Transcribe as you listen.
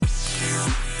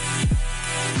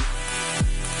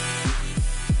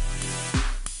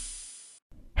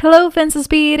Hello, fans of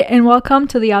speed, and welcome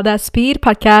to the All That Speed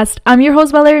podcast. I'm your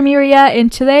host, Valeria Miria,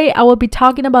 and today I will be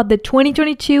talking about the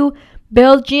 2022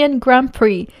 Belgian Grand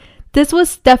Prix. This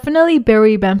was definitely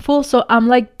very eventful, so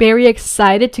I'm very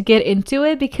excited to get into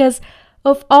it because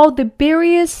of all the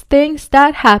various things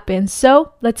that happened.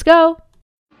 So, let's go!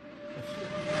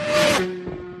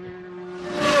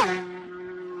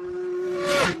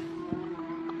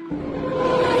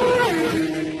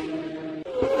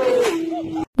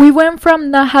 We went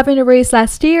from not having a race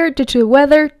last year due to the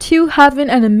weather to having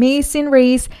an amazing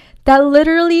race that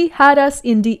literally had us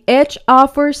in the edge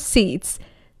of our seats.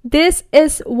 This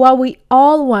is what we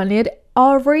all wanted,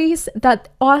 a race that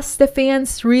us, the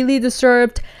fans, really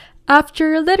deserved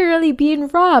after literally being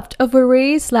robbed of a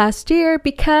race last year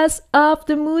because of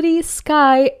the moody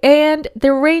sky and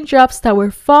the raindrops that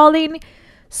were falling.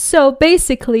 So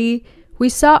basically, we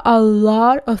saw a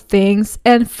lot of things,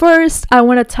 and first I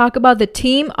want to talk about the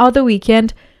team of the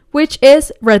weekend, which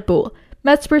is Red Bull.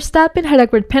 Max Verstappen had a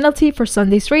grid penalty for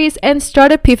Sunday's race and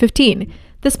started P15.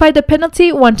 Despite the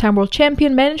penalty, one-time world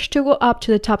champion managed to go up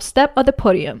to the top step of the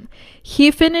podium. He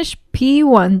finished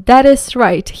P1, that is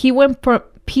right, he went from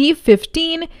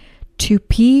P15 to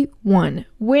P1,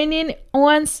 winning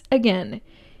once again.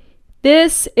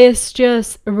 This is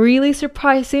just really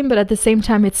surprising, but at the same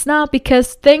time it's not,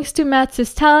 because thanks to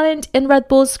Max's talent and Red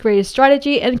Bull's great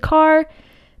strategy and car,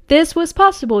 this was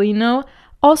possible,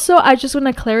 Also, I just want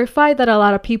to clarify that a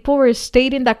lot of people were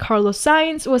stating that Carlos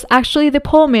Sainz was actually the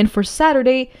poleman for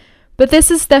Saturday, but this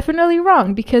is definitely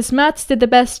wrong because Max did the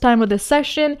best time of the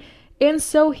session, and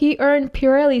so he earned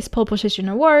Pirelli's pole position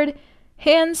award.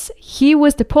 Hence, he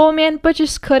was the poleman, but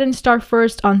just couldn't start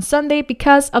first on Sunday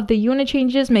because of the unit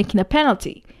changes making a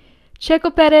penalty.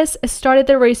 Checo Perez started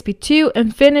the race P2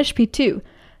 and finished P2,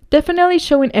 definitely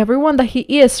showing everyone that he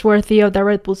is worthy of the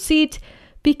Red Bull seat,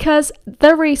 because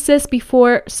the races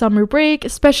before summer break,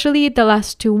 especially the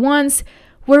last two ones,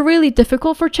 were really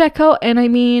difficult for Checo,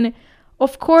 and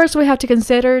of course we have to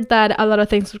consider that a lot of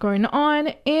things were going on,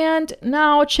 and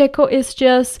now Checo is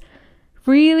just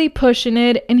really pushing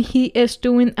it, and he is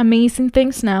doing amazing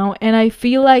things now, and I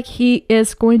feel like he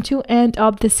is going to end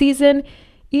up the season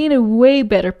in a way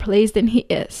better place than he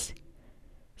is.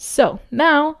 So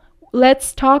now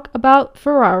let's talk about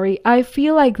Ferrari. I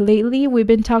feel like lately we've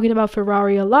been talking about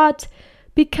Ferrari a lot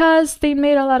because they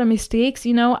made a lot of mistakes.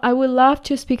 I would love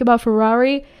to speak about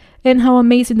Ferrari and how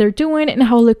amazing they're doing and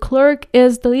how Leclerc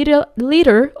is the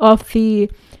leader of the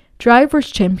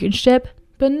Drivers' Championship,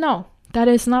 but no. That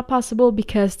is not possible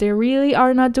because they really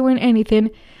are not doing anything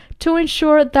to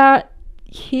ensure that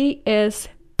he is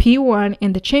P1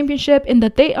 in the championship and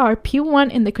that they are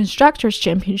P1 in the Constructors'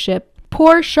 Championship.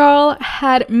 Poor Charles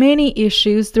had many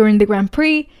issues during the Grand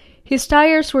Prix. His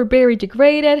tires were very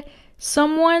degraded.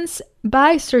 Someone's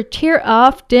visor tear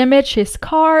off damaged his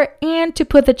car, and to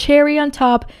put the cherry on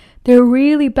top, the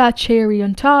really bad cherry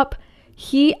on top,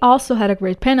 he also had a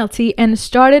great penalty and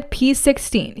started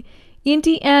P16. In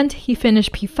the end, he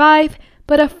finished P5,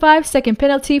 but a 5-second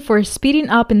penalty for speeding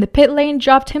up in the pit lane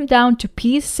dropped him down to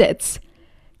P6.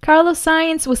 Carlos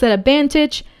Sainz was at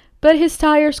advantage, but his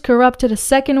tires corrupted a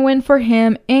second win for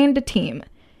him and the team.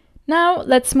 Now,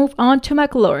 let's move on to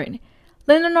McLaren.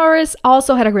 Lando Norris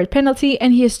also had a great penalty,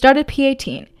 and he started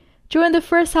P18. During the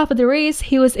first half of the race,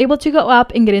 he was able to go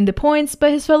up and get in the points, but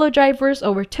his fellow drivers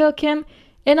overtook him,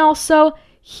 and also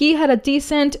he had a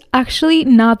decent, actually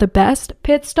not the best,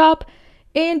 pit stop,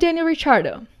 and Daniel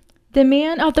Ricciardo, the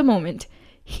man of the moment.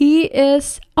 He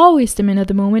is always the man of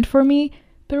the moment for me,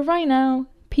 but right now,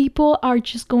 people are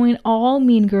just going all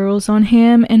mean girls on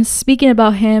him and speaking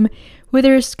about him,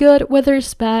 whether it's good, whether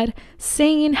it's bad,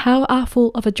 saying how awful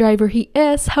of a driver he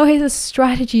is, how his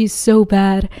strategy is so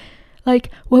bad. Why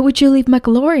would you leave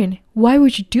McLaren? Why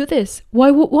would you do this?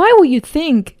 Why would you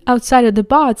think outside of the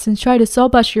box and try to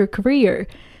sabotage your career?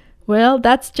 Well,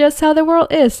 that's just how the world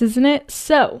is, isn't it?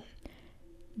 So,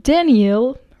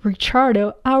 Daniel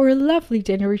Ricciardo, our lovely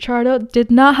Daniel Ricciardo, did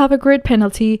not have a great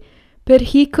penalty, but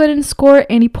he couldn't score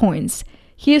any points.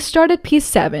 He started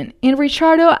P7, and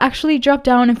Ricciardo actually dropped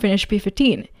down and finished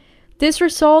P15. This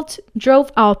result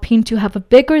drove Alpine to have a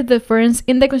bigger difference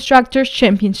in the Constructors'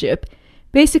 Championship.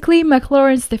 Basically,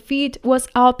 McLaren's defeat was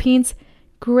Alpine's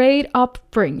great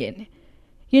upbringing.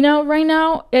 Right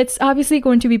now, it's obviously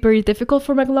going to be very difficult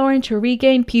for McLaren to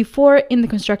regain P4 in the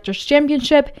Constructors'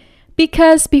 Championship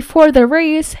because before the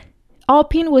race,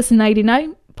 Alpine was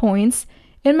 99 points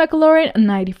and McLaren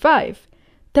 95.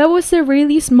 That was a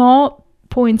really small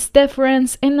points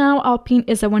difference, and now Alpine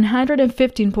is at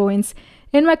 115 points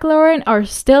and McLaren are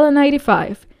still at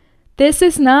 95. This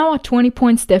is now a 20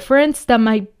 points difference that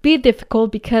might be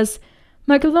difficult because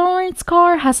McLaren's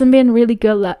car hasn't been really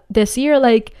good this year.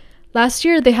 Like, last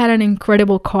year they had an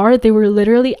incredible car. They were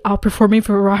literally outperforming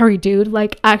Ferrari, dude.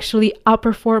 Like, actually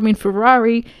outperforming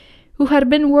Ferrari, who had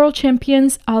been world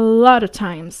champions a lot of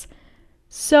times.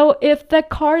 So if the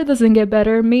car doesn't get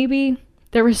better, maybe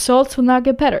the results will not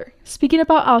get better. Speaking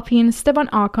about Alpine, Esteban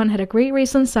Ocon had a great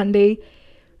race on Sunday.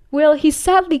 Well, he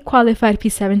sadly qualified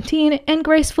P17 and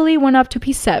gracefully went up to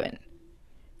P7.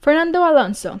 Fernando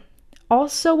Alonso,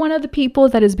 also one of the people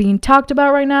that is being talked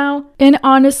about right now. And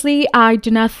honestly, I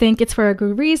do not think it's for a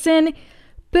good reason.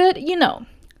 But,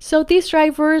 so these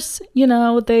drivers,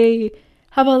 they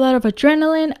have a lot of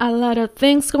adrenaline, a lot of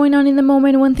things going on in the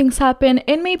moment when things happen.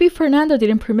 And maybe Fernando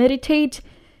didn't premeditate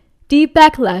the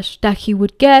backlash that he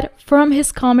would get from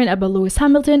his comment about Lewis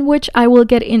Hamilton, which I will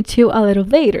get into a little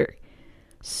later.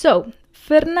 So,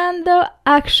 Fernando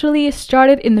actually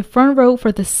started in the front row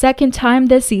for the second time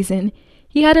this season.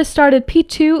 He had started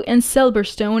P2 in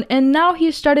Silverstone, and now he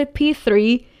started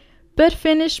P3, but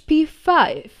finished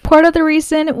P5. Part of the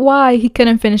reason why he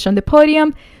couldn't finish on the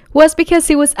podium was because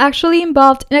he was actually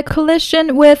involved in a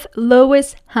collision with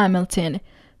Lewis Hamilton.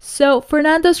 So,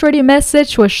 Fernando's radio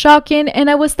message was shocking, and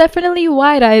I was definitely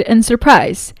wide-eyed and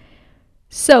surprised.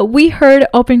 So, we heard,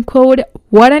 open quote,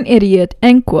 "What an idiot,"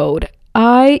 end quote.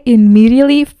 I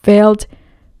immediately felt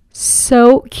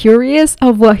so curious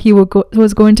of what he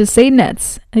was going to say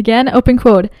next. Again, open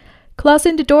quote,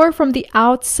 "Closing the door from the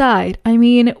outside. I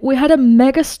mean, we had a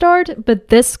mega start, but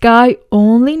this guy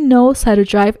only knows how to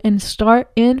drive and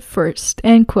start in first,"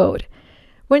 end quote.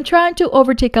 When trying to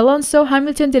overtake Alonso,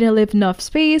 Hamilton didn't leave enough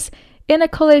space, and a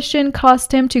collision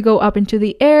caused him to go up into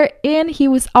the air, and he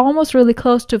was almost really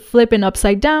close to flipping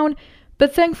upside down,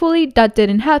 but thankfully that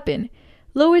didn't happen.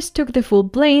 Lewis took the full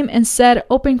blame and said,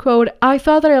 open quote, "I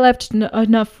thought that I left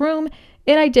enough room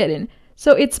and I didn't,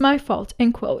 so it's my fault,"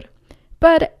 end quote.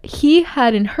 But he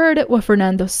hadn't heard what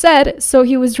Fernando said, so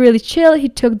he was really chill. He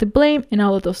took the blame and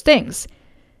all of those things.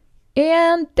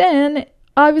 And then,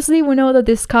 obviously, we know that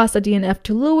this caused a DNF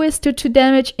to Lewis due to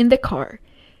damage in the car.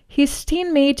 His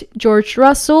teammate, George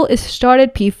Russell,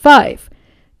 started P5.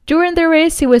 During the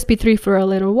race, he was P3 for a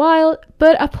little while,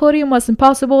 but a podium wasn't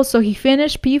possible, so he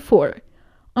finished P4.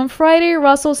 On Friday,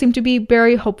 Russell seemed to be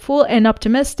very hopeful and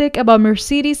optimistic about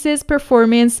Mercedes'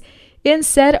 performance and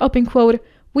said, open quote,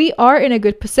 "We are in a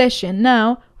good position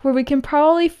now where we can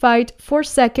probably fight for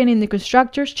second in the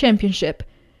Constructors' Championship."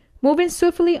 Moving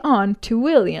swiftly on to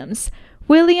Williams.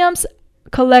 Williams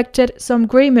collected some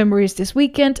great memories this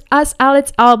weekend as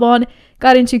Alex Albon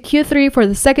got into Q3 for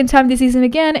the second time this season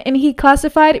again, and he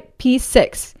classified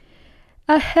P6.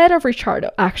 Ahead of Ricciardo,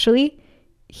 actually.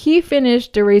 He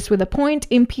finished the race with a point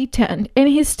in P10, and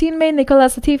his teammate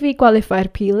Nicolas Latifi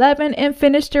qualified P11 and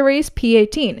finished the race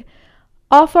P18.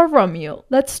 Alfa Romeo.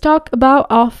 Let's talk about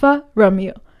Alfa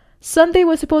Romeo. Sunday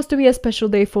was supposed to be a special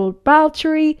day for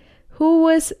Valtteri, who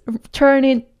was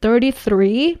turning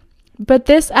 33, but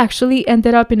this actually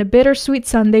ended up in a bittersweet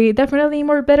Sunday, definitely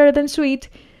more bitter than sweet,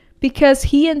 because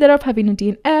he ended up having a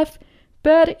DNF,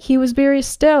 but he was very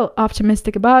still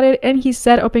optimistic about it, and he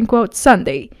said, open quote,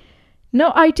 "Sunday.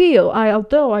 Not ideal,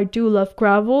 although I do love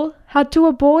gravel. Had to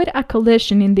avoid a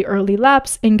collision in the early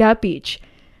laps in Gap Beach.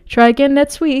 Try again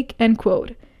next week," end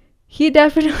quote. He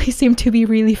definitely seemed to be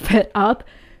really fed up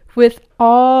with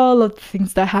all of the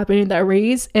things that happened in that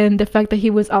race and the fact that he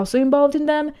was also involved in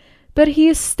them, but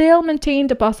he still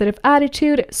maintained a positive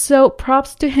attitude, so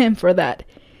props to him for that.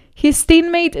 His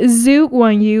teammate Zhu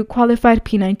Guanyu qualified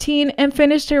P19 and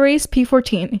finished the race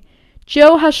P14.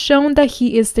 Zhou has shown that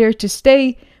he is there to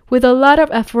stay with a lot of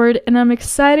effort, and I'm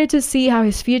excited to see how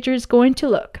his future is going to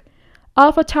look.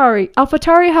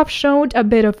 AlphaTauri have shown a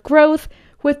bit of growth,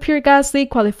 with Pierre Gasly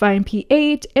qualifying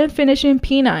P8 and finishing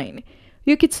P9.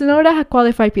 Yuki Tsunoda had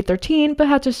qualified P13 but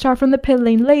had to start from the pit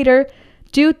lane later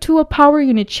due to a power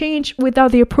unit change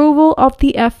without the approval of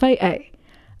the FIA.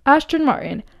 Aston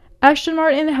Martin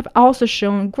have also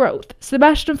shown growth.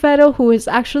 Sebastian Vettel, who is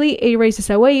actually 8 races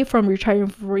away from retiring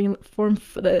from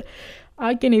the...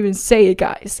 I can't even say it,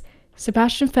 guys.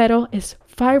 Sebastian Vettel is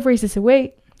 5 races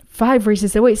away. 5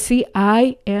 races away. See,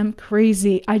 I am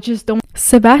crazy. I just don't...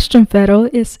 Sebastian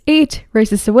Vettel is 8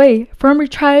 races away from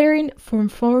retiring from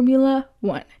Formula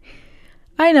 1.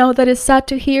 I know that is sad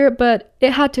to hear, but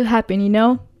it had to happen, you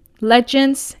know?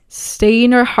 Legends stay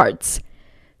in our hearts.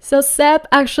 So Seb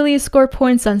actually scored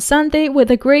points on Sunday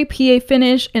with a great P8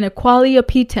 finish and a quali of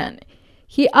P10.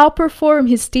 He outperformed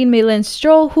his teammate Lance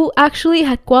Stroll, who actually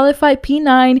had qualified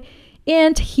P9,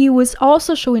 and he was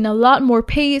also showing a lot more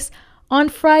pace on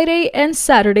Friday and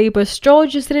Saturday, but Stroll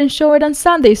just didn't show it on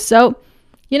Sunday, so,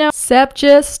 you know, Seb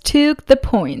just took the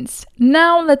points.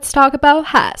 Now let's talk about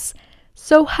Haas.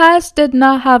 So Haas did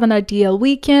not have an ideal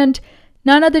weekend.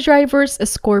 None of the drivers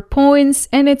scored points,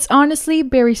 and it's honestly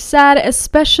very sad,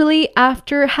 especially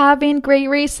after having great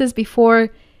races before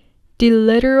the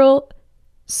literal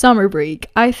summer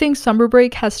break. I think summer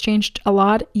break has changed a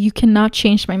lot. You cannot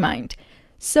change my mind.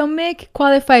 So Mick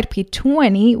qualified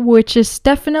P20, which is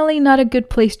definitely not a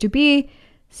good place to be,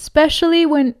 especially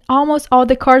when almost all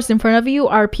the cars in front of you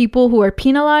are people who are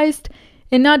penalized,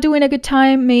 and not doing a good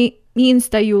time means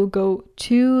that you will go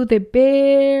to the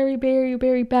very, very,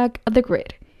 very back of the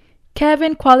grid.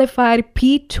 Kevin qualified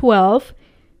P12,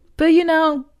 but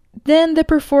then the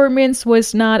performance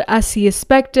was not as he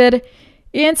expected,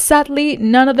 and sadly,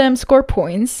 none of them scored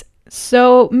points.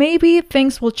 So maybe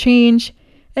things will change,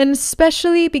 and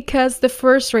especially because the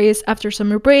first race after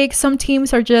summer break, some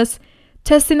teams are just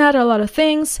testing out a lot of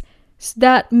things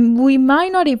that we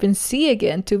might not even see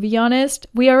again, to be honest.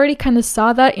 We already kind of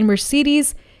saw that in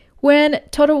Mercedes when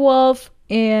Toto Wolff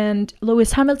and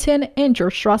Lewis Hamilton and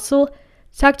George Russell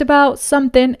talked about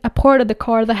something, a part of the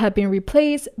car that had been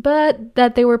replaced, but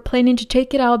that they were planning to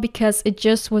take it out because it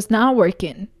just was not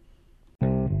working.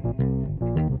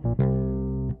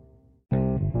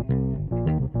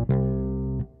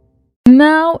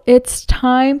 Now it's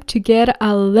time to get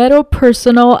a little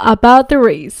personal about the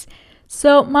race.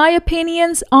 So my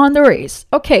opinions on the race.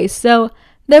 Okay, so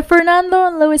the Fernando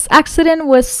and Lewis accident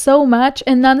was so much,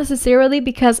 and not necessarily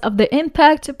because of the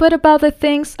impact, but about the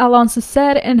things Alonso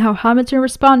said and how Hamilton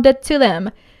responded to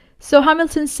them. So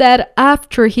Hamilton said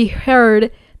after he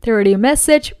heard the radio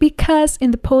message, because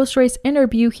in the post-race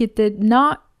interview he didn't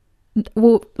know that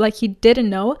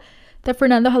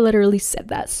Fernando had literally said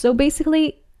that. So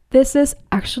basically, this is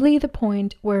actually the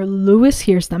point where Lewis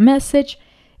hears the message,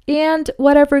 and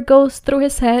whatever goes through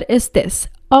his head is this,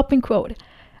 open quote,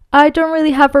 "I don't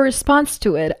really have a response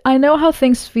to it. I know how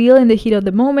things feel in the heat of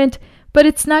the moment, but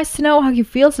it's nice to know how he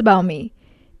feels about me.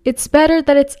 It's better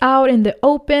that it's out in the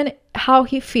open how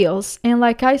he feels. And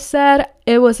like I said,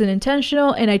 it wasn't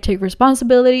intentional and I take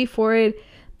responsibility for it.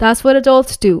 That's what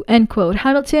adults do," end quote.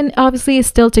 Hamilton obviously is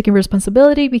still taking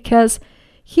responsibility because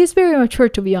he's very mature,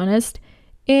 to be honest.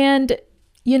 And,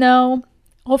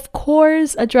 of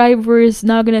course, a driver is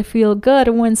not going to feel good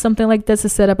when something like this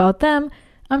is said about them.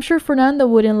 I'm sure Fernando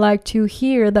wouldn't like to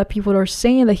hear that people are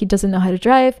saying that he doesn't know how to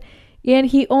drive, and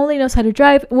he only knows how to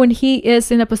drive when he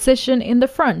is in a position in the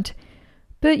front.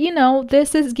 But,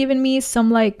 this is giving me some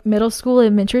middle school,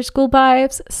 elementary school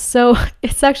vibes. So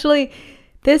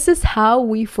this is how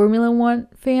we Formula One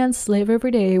fans live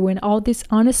every day when all these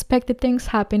unexpected things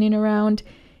happening around.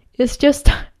 It's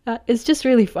just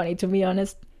really funny, to be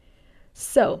honest.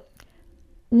 So,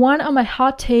 one of my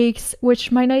hot takes,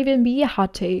 which might not even be a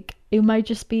hot take, it might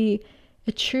just be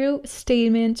a true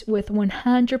statement with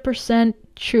 100%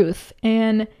 truth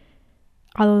and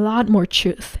a lot more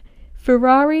truth.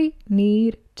 Ferrari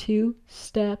need to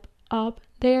step up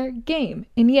their game.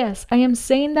 And yes, I am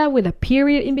saying that with a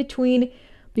period in between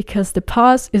because the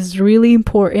pause is really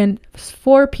important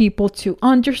for people to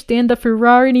understand that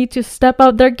Ferrari need to step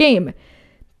up their game.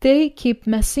 They keep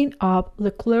messing up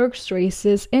Leclerc's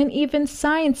races and even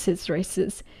Sainz's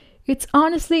races. It's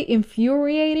honestly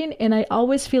infuriating, and I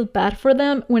always feel bad for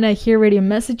them when I hear radio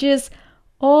messages.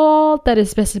 All that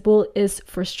is visible is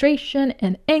frustration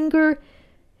and anger.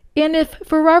 And if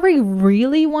Ferrari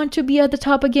really want to be at the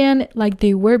top again, like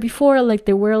they were before, like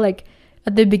they were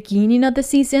at the beginning of the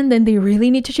season, then they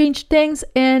really need to change things.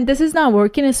 And this is not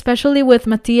working, especially with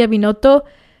Mattia Binotto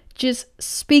just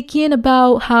speaking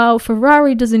about how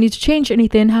Ferrari doesn't need to change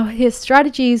anything, how his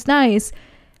strategy is nice,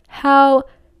 how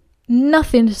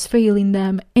nothing is failing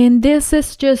them. And this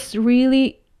is just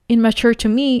really immature to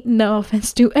me, no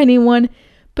offense to anyone.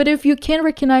 But if you can't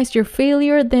recognize your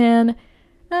failure, then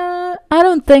I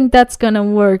don't think that's gonna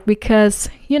work because,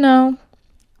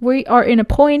 we are in a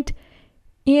point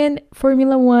in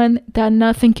Formula One that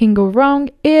nothing can go wrong.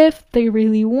 If they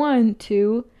really want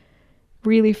to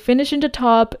really finish in the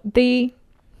top, they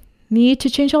need to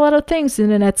change a lot of things in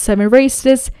the next 7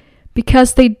 races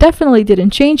because they definitely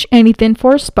didn't change anything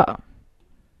for Spa.